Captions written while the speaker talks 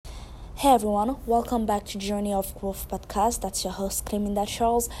Hey everyone, welcome back to Journey of Growth podcast. That's your host Cleminda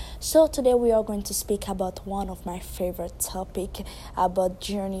Charles. So today we are going to speak about one of my favorite topic about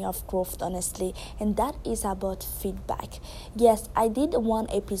Journey of Growth, honestly, and that is about feedback. Yes, I did one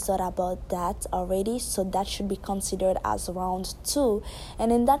episode about that already, so that should be considered as round 2.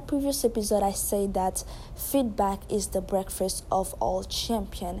 And in that previous episode, I said that feedback is the breakfast of all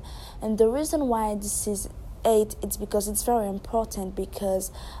champion, and the reason why this is 8, it's because it's very important,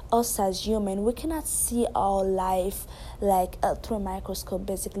 because us as human, we cannot see our life like through a microscope.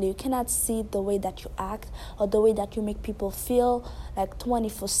 Basically, you cannot see the way that you act or the way that you make people feel like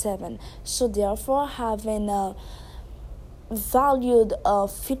 24/7. So therefore, having valued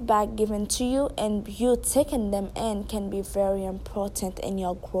feedback given to you and you taking them in can be very important in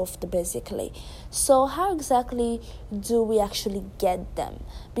your growth, basically. So how exactly do we actually get them?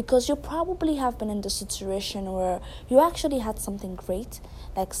 Because you probably have been in the situation where you actually had something great,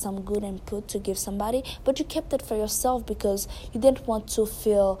 like some good input to give somebody, but you kept it for yourself because you didn't want to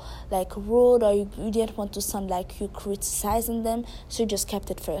feel like rude, or you didn't want to sound like you criticizing them, so you just kept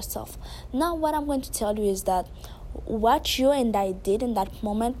it for yourself. Now what I'm going to tell you is that what you and I did in that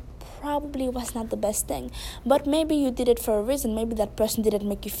moment probably was not the best thing, but maybe you did it for a reason. Maybe that person didn't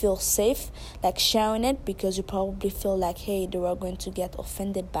make you feel safe like sharing it, because you probably feel like, hey, they were going to get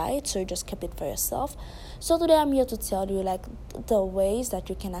offended by it, so you just kept it for yourself. So today I'm here to tell you like the ways that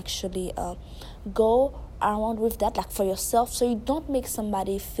you can actually go around with that, like for yourself, so you don't make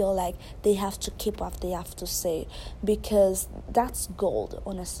somebody feel like they have to keep what they have to say, because that's gold.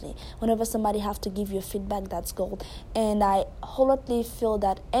 Honestly, whenever somebody have to give you feedback, that's gold. And I wholeheartedly feel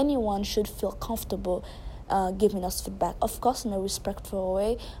that anyone should feel comfortable giving us feedback, of course in a respectful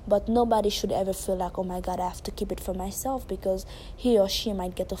way, but nobody should ever feel like, oh my god, I have to keep it for myself, because he or she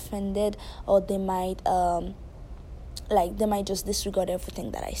might get offended, or they might they might just disregard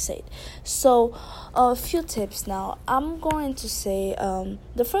everything that I said. So a few tips now. I'm going to say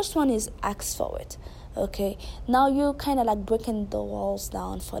the first one is ask for it. Okay, now you kind of like breaking the walls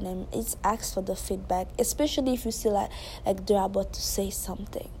down for them. It's ask for the feedback, especially if you see like they're about to say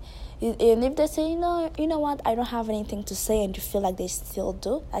something. And if they say, you know what, I don't have anything to say, and you feel like they still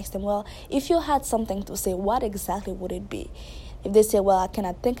do, ask them, well, if you had something to say, what exactly would it be? If they say, well, I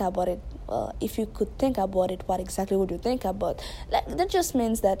cannot think about it, if you could think about it, what exactly would you think about? Like, that just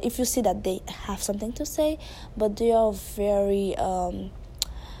means that if you see that they have something to say, but they are very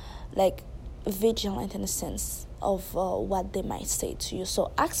vigilant in a sense of what they might say to you.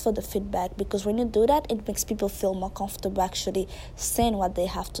 So ask for the feedback, because when you do that, it makes people feel more comfortable actually saying what they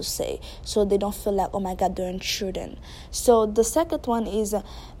have to say, so they don't feel like, oh my god, they're intruding. So the second one is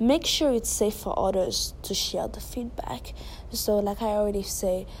make sure it's safe for others to share the feedback. So like I already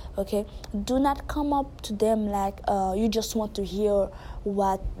say, okay, do not come up to them like you just want to hear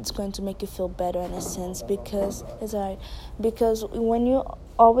what's going to make you feel better, in a sense, because it's alright. Because when you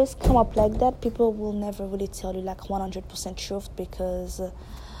always come up like that, people will never really tell you like 100% truth, because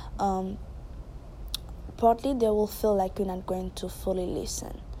partly they will feel like you're not going to fully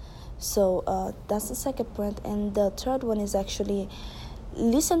listen. So that's the second point. And the third one is actually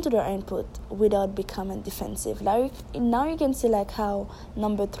listen to their input without becoming defensive. Like now you can see like how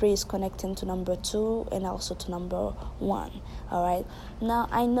number 3 is connecting to number 2 and also to number 1. All right, now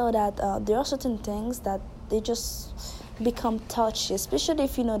I know that there are certain things that they just become touchy, especially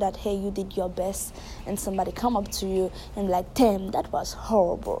if you know that, hey, you did your best and somebody come up to you and like, damn, that was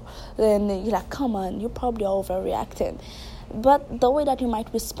horrible, then you're like, come on, you're probably overreacting. But the way that you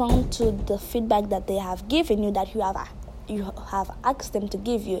might respond to the feedback that they have given you, that you have asked them to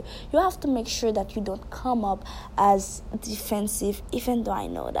give you, you have to make sure that you don't come up as defensive, even though I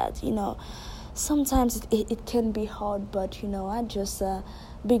know that, sometimes it can be hard, but I just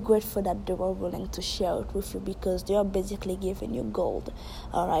be grateful that they were willing to share it with you, because they are basically giving you gold.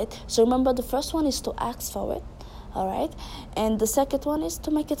 All right, so remember, the first one is to ask for it. All right, and the second one is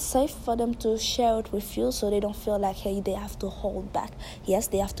to make it safe for them to share it with you, so they don't feel like, hey, they have to hold back. Yes,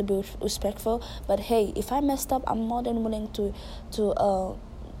 they have to be respectful, but hey, if I messed up, I'm more than willing to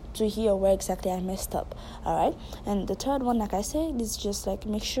hear where exactly I messed up. All right, and the third one, like I said, is just like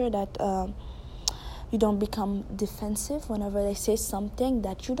make sure that you don't become defensive whenever they say something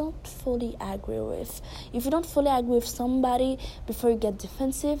that you don't fully agree with. If you don't fully agree with somebody, before you get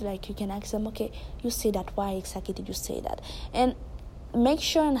defensive, like you can ask them, okay, you say that, why exactly did you say that? And make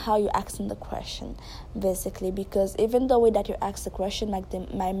sure on how you ask them the question, basically, because even the way that you ask the question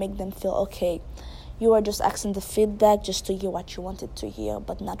might make them feel, okay, you are just asking the feedback just to hear what you wanted to hear,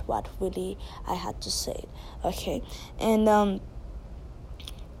 but not what really I had to say. Okay, and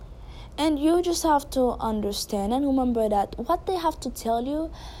And you just have to understand and remember that what they have to tell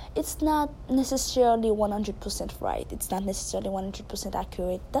you, it's not necessarily 100% right. It's not necessarily 100%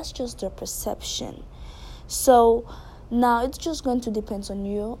 accurate. That's just their perception. So now it's just going to depend on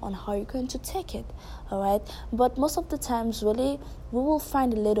you on how you're going to take it. All right, but most of the times, really, we will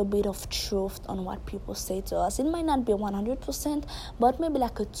find a little bit of truth on what people say to us. It might not be 100%, but maybe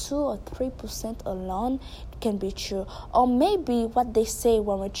like a 2 or 3% alone can be true. Or maybe what they say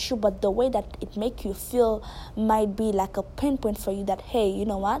weren't true, but the way that it make you feel might be like a pinpoint for you that, hey, you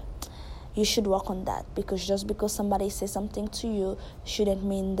know what, you should work on that. Because just because somebody says something to you shouldn't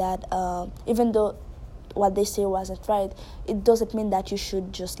mean that even though what they say wasn't right, it doesn't mean that you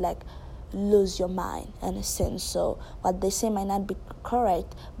should just like lose your mind in a sense. So what they say might not be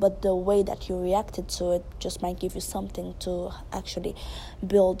correct, but the way that you reacted to it just might give you something to actually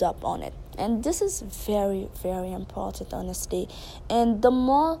build up on it. And this is very, very important, honestly. And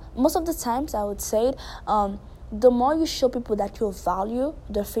most of the times, I would say, the more you show people that you value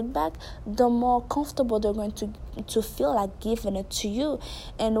their feedback, the more comfortable they're going to feel like giving it to you.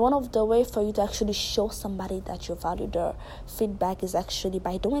 And one of the ways for you to actually show somebody that you value their feedback is actually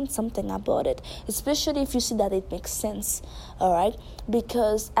by doing something about it, especially if you see that it makes sense. All right,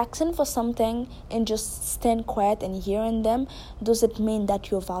 because asking for something and just staying quiet and hearing them doesn't mean that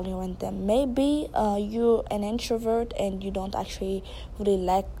you're valuing them. Maybe you're an introvert and you don't actually really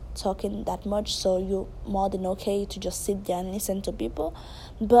like talking that much, so you're more than okay to just sit there and listen to people.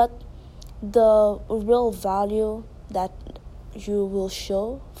 But the real value that you will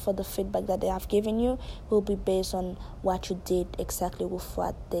show for the feedback that they have given you will be based on what you did exactly with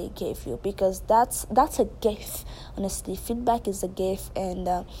what they gave you, because that's a gift. Honestly, feedback is a gift,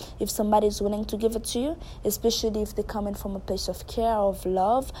 and if somebody is willing to give it to you, especially if they're coming from a place of care, of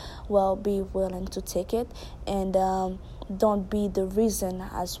love, well, be willing to take it. And don't be the reason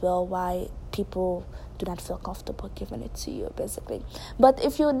as well why people do not feel comfortable giving it to you, basically. But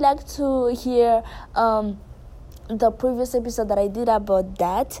if you would like to hear the previous episode that I did about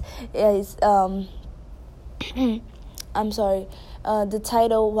that, is I'm sorry, the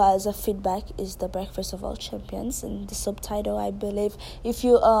title was Feedback is the Breakfast of All Champions, and the subtitle, I believe, if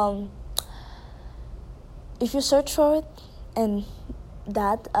you search for it and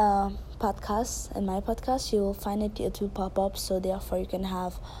that podcast and my podcast, you will find it. It will pop up, so therefore you can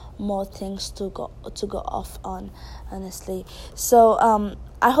have more things to go off on, honestly. So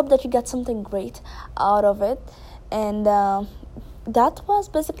I hope that you got something great out of it, and that was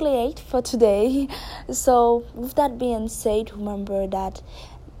basically it for today. So with that being said, remember that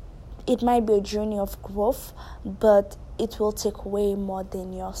it might be a journey of growth, but it will take way more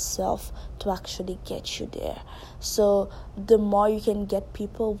than yourself to actually get you there. So the more you can get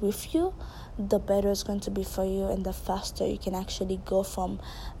people with you, the better it's going to be for you, and the faster you can actually go from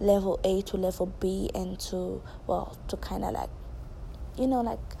level A to level B, and to kind of like,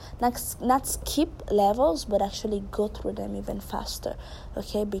 not skip levels, but actually go through them even faster.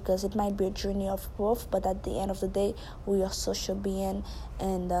 Okay, because it might be a journey of growth, but at the end of the day, we are social being,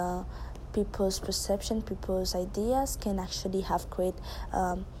 and people's perception, people's ideas can actually have great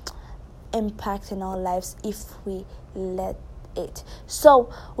impact in our lives if we let it. So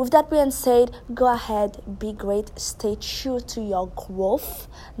with that being said, go ahead, be great, stay true to your growth,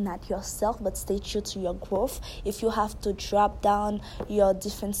 not yourself, but stay true to your growth. If you have to drop down your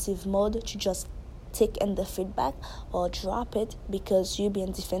defensive mode to just take in the feedback, or drop it, because you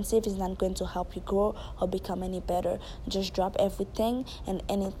being defensive is not going to help you grow or become any better. Just drop everything and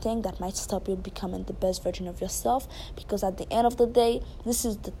anything that might stop you becoming the best version of yourself, because at the end of the day, this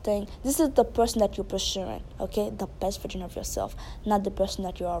is the person that you're pursuing. Okay, the best version of yourself, not the person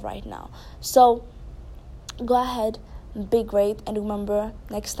that you are right now. So go ahead, be great, and remember,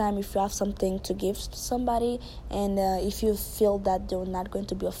 next time if you have something to give to somebody, and if you feel that they're not going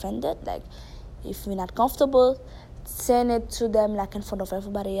to be offended, like if you're not comfortable, send it to them like in front of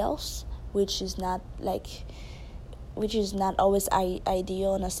everybody else, which is not always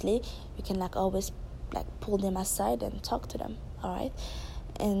ideal, honestly. You can always pull them aside and talk to them. All right,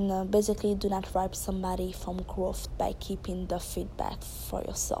 and basically do not rob somebody from growth by keeping the feedback for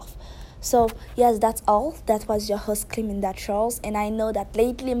yourself. So yes, that's all. That was your host, Cleminda Charles, and I know that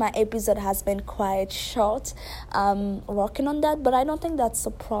lately my episode has been quite short. I'm working on that, but I don't think that's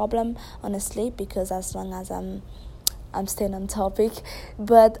a problem, honestly, because as long as I'm staying on topic.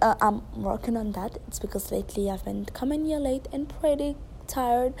 But I'm working on that. It's because lately I've been coming here late and pretty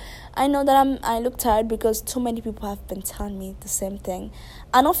tired. I know that I look tired because too many people have been telling me the same thing.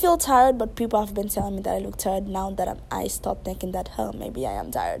 I don't feel tired, but people have been telling me that I look tired. Now that I start thinking that, maybe I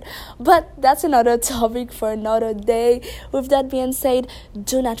am tired. But that's another topic for another day. With that being said,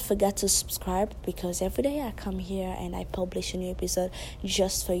 do not forget to subscribe, because every day I come here and I publish a new episode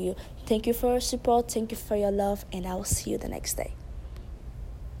just for you. Thank you for your support, thank you for your love, and I will see you the next day.